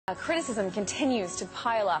Criticism continues to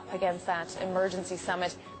pile up against that emergency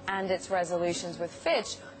summit and its resolutions, with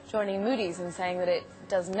Fitch joining Moody's in saying that it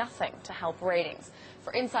does nothing to help ratings.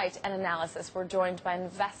 For insight and analysis, we're joined by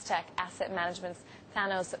Investec Asset Management's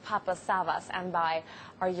Thanos Papasavvas and by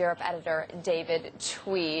our Europe editor, David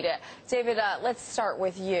Tweed. David, let's start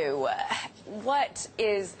with you. What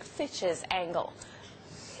is Fitch's angle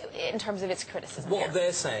in terms of its criticism What here?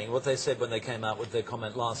 they're saying, what they said when they came out with their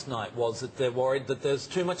comment last night, was that they're worried that there's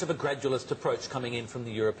too much of a gradualist approach coming in from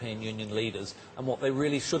the European Union leaders, and what they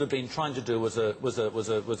really should have been trying to do was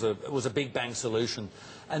a big bang solution.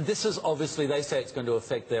 And this is obviously, they say it's going to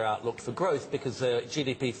affect their outlook for growth, because their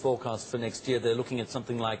GDP forecast for next year, they're looking at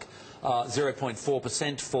something like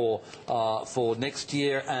 0.4% for next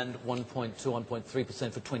year and 1.2, 1.3%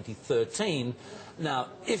 for 2013. Now,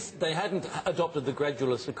 if they hadn't adopted the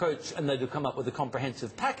gradualist approach and they'd have come up with a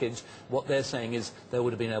comprehensive package, what they're saying is they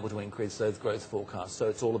would have been able to increase those growth forecasts. So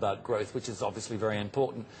it's all about growth, which is obviously very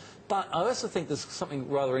important. But I also think there's something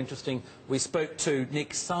rather interesting. We spoke to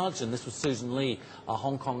Nick Sargent, this was Susan Lee, our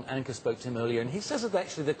Hong Kong anchor, spoke to him earlier, and he says that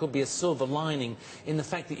actually there could be a silver lining in the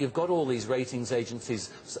fact that you've got all these ratings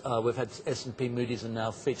agencies, we've had S&P, Moody's and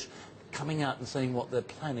now Fitch, coming out and saying what they're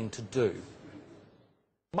planning to do.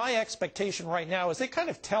 My expectation right now is they're kind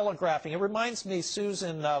of telegraphing. It reminds me,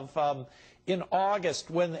 Susan, of in August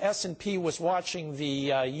when S&P was watching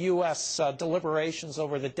the U.S. deliberations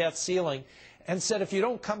over the debt ceiling and said, if you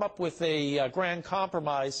don't come up with a grand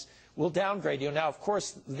compromise, we'll downgrade you. Now, of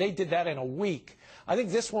course, they did that in a week. I think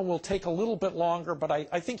this one will take a little bit longer, but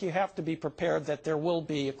I think you have to be prepared that there will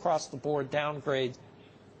be across-the-board downgrades.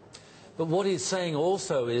 But what he's saying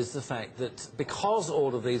also is the fact that because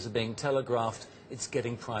all of these are being telegraphed, it's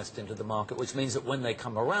getting priced into the market, which means that when they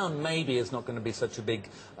come around, maybe it's not going to be such a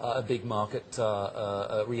big market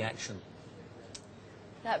reaction.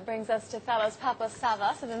 That brings us to Thanos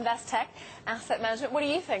Papasavvas of Investec Asset Management. What do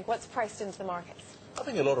you think? What's priced into the markets? I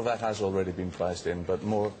think a lot of that has already been priced in, but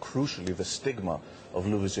more crucially, the stigma of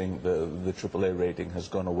losing the AAA rating has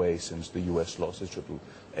gone away since the US lost its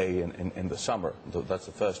AAA in the summer. That's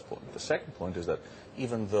the first point. The second point is that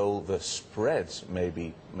even though the spreads may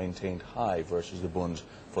be maintained high versus the bonds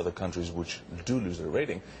for the countries which do lose their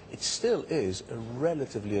rating, it still is a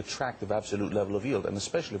relatively attractive absolute level of yield, and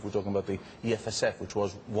especially if we're talking about the EFSF, which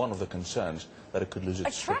was one of the concerns that it could lose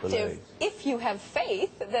its attractive AAA. If you have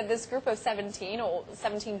faith that this group of 17 or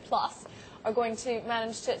 17 plus are going to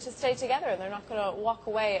manage to stay together and they're not going to walk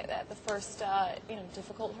away at the first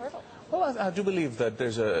difficult hurdle. Well, I do believe that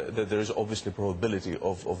there is obviously probability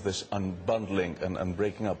of this unbundling and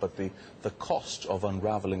breaking up, but the cost of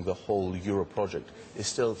unraveling the whole Euro project is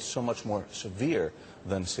still so much more severe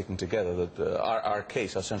than sticking together that our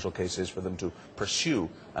central case is for them to pursue,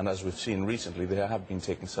 and as we've seen recently, they have been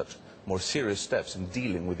taking such more serious steps in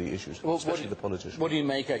dealing with the issues, especially the politicians. What do you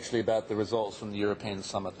make actually about the results from the European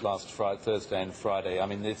summit last Thursday and Friday? I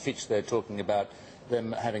mean, the Fitch, they're talking about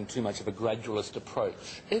them having too much of a gradualist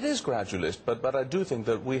approach. It is gradualist, but I do think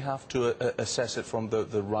that we have to assess it from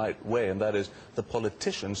the right way, and that is the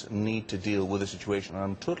politicians need to deal with the situation. And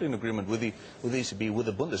I'm totally in agreement with the ECB, with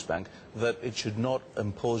the Bundesbank, that it should not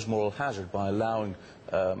impose moral hazard by allowing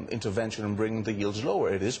intervention and bringing the yields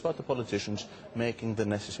lower. It is about the politicians making the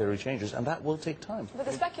necessary changes, and that will take time. But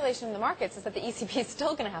the speculation in the markets is that the ECB is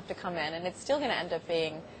still going to have to come in, and it's still going to end up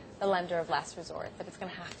being the lender of last resort, that it's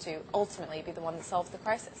going to have to ultimately be the one that solves the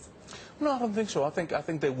crisis. No, I don't think so. I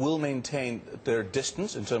think they will maintain their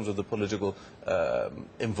distance in terms of the political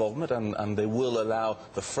involvement, and they will allow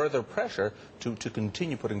the further pressure to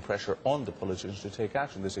continue putting pressure on the politicians to take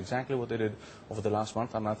action. That's exactly what they did over the last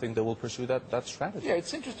month, and I think they will pursue that strategy. Yeah,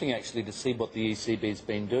 it's interesting actually to see what the ECB's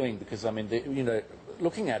been doing, because I mean,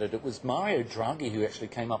 looking at it, it was Mario Draghi who actually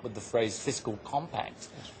came up with the phrase fiscal compact.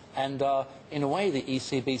 And in a way, the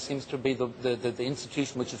ECB seems to be the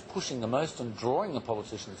institution which is pushing the most and drawing the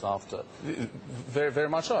politicians after. Very, very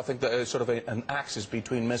much so. I think that sort of an axis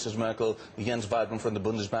between Mrs. Merkel, Jens Weidmann from the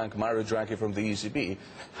Bundesbank, Mario Draghi from the ECB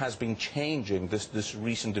has been changing this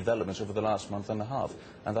recent developments over the last month and a half.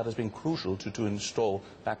 And that has been crucial to install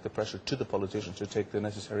back the pressure to the politicians to take the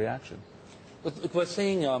necessary action. But we're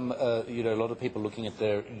seeing, a lot of people looking at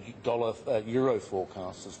their euro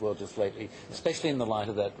forecasts as well just lately, especially in the light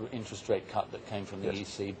of that interest rate cut that came from the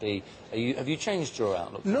ECB. Have you changed your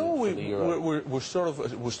outlook? No, for the euro? we're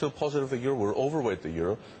still positive the euro. We're overweight the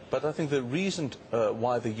euro, But I think the reason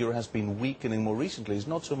why the euro has been weakening more recently is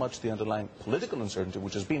not so much the underlying political uncertainty,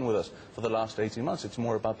 which has been with us for the last 18 months. It's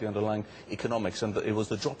more about the underlying economics. And it was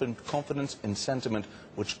the drop in confidence, in sentiment,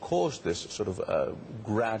 which caused this sort of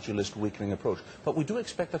gradualist weakening approach. But we do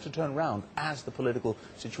expect that to turn around as the political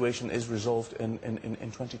situation is resolved in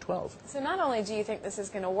 2012. So not only do you think this is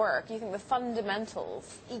going to work, you think the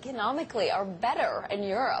fundamentals economically are better in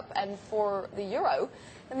Europe and for the euro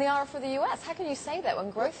than they are for the US. How can you say that when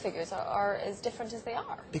growth figures are as different as they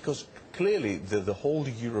are? Because clearly the whole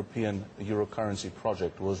European euro currency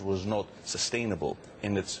project was not sustainable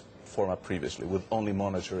in its format previously, with only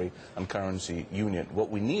monetary and currency union. What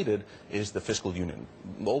we needed is the fiscal union,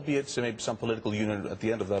 albeit maybe some political union at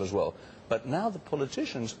the end of that as well. But now the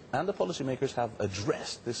politicians and the policymakers have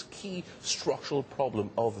addressed this key structural problem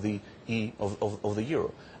of the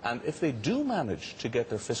euro. And if they do manage to get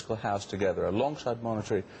their fiscal house together alongside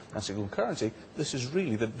monetary and single currency, this is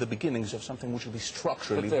really the beginnings of something which will be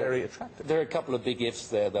structurally very attractive. There are a couple of big ifs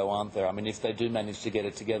there, though, aren't there? I mean, if they do manage to get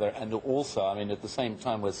it together, and also, I mean, at the same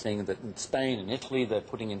time, we're seeing that in Spain and Italy, they're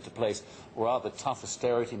putting into place rather tough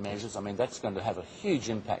austerity measures. I mean, that's going to have a huge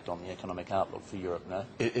impact on the economic outlook for Europe, no?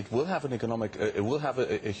 It will have an economic, it will have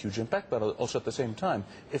a huge impact, but also at the same time,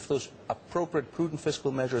 if those appropriate, prudent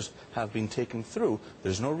fiscal measures have been taken through,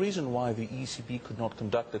 there's no reason why the ECB could not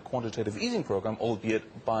conduct a quantitative easing program, albeit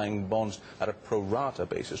buying bonds at a pro rata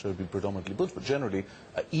basis, so it would be predominantly bonds, but generally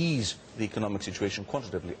ease the economic situation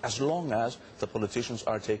quantitatively, as long as the politicians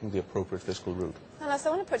are taking the appropriate fiscal route. Thanos, I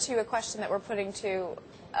want to put to you a question that we're putting to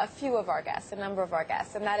a few of our guests, a number of our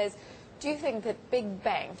guests, and that is, do you think that big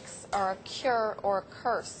banks are a cure or a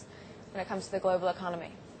curse when it comes to the global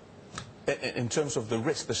economy? In terms of the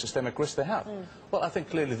risk, the systemic risk they have? Well, I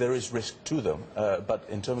think clearly there is risk to them. But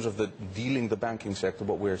in terms of dealing the banking sector,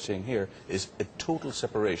 what we're seeing here is a total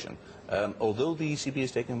separation. Although the ECB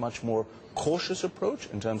is taking a much more cautious approach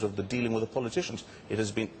in terms of the dealing with the politicians, it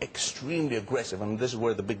has been extremely aggressive. And this is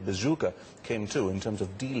where the big bazooka came to, in terms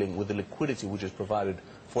of dealing with the liquidity which is provided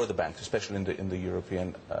for the banks, especially in the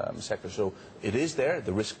European sector. So it is there,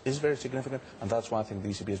 the risk is very significant, and that's why I think the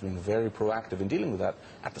ECB has been very proactive in dealing with that.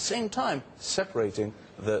 At the same time, separating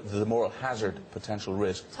the moral hazard potential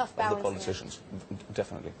risk of the politicians.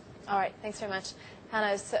 Definitely. All right, thanks very much.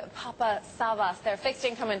 Thanos Papasavvas, their fixed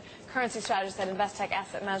income and currency strategist at Investec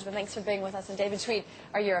Asset Management. Thanks for being with us. And David Tweed,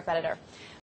 our Europe editor.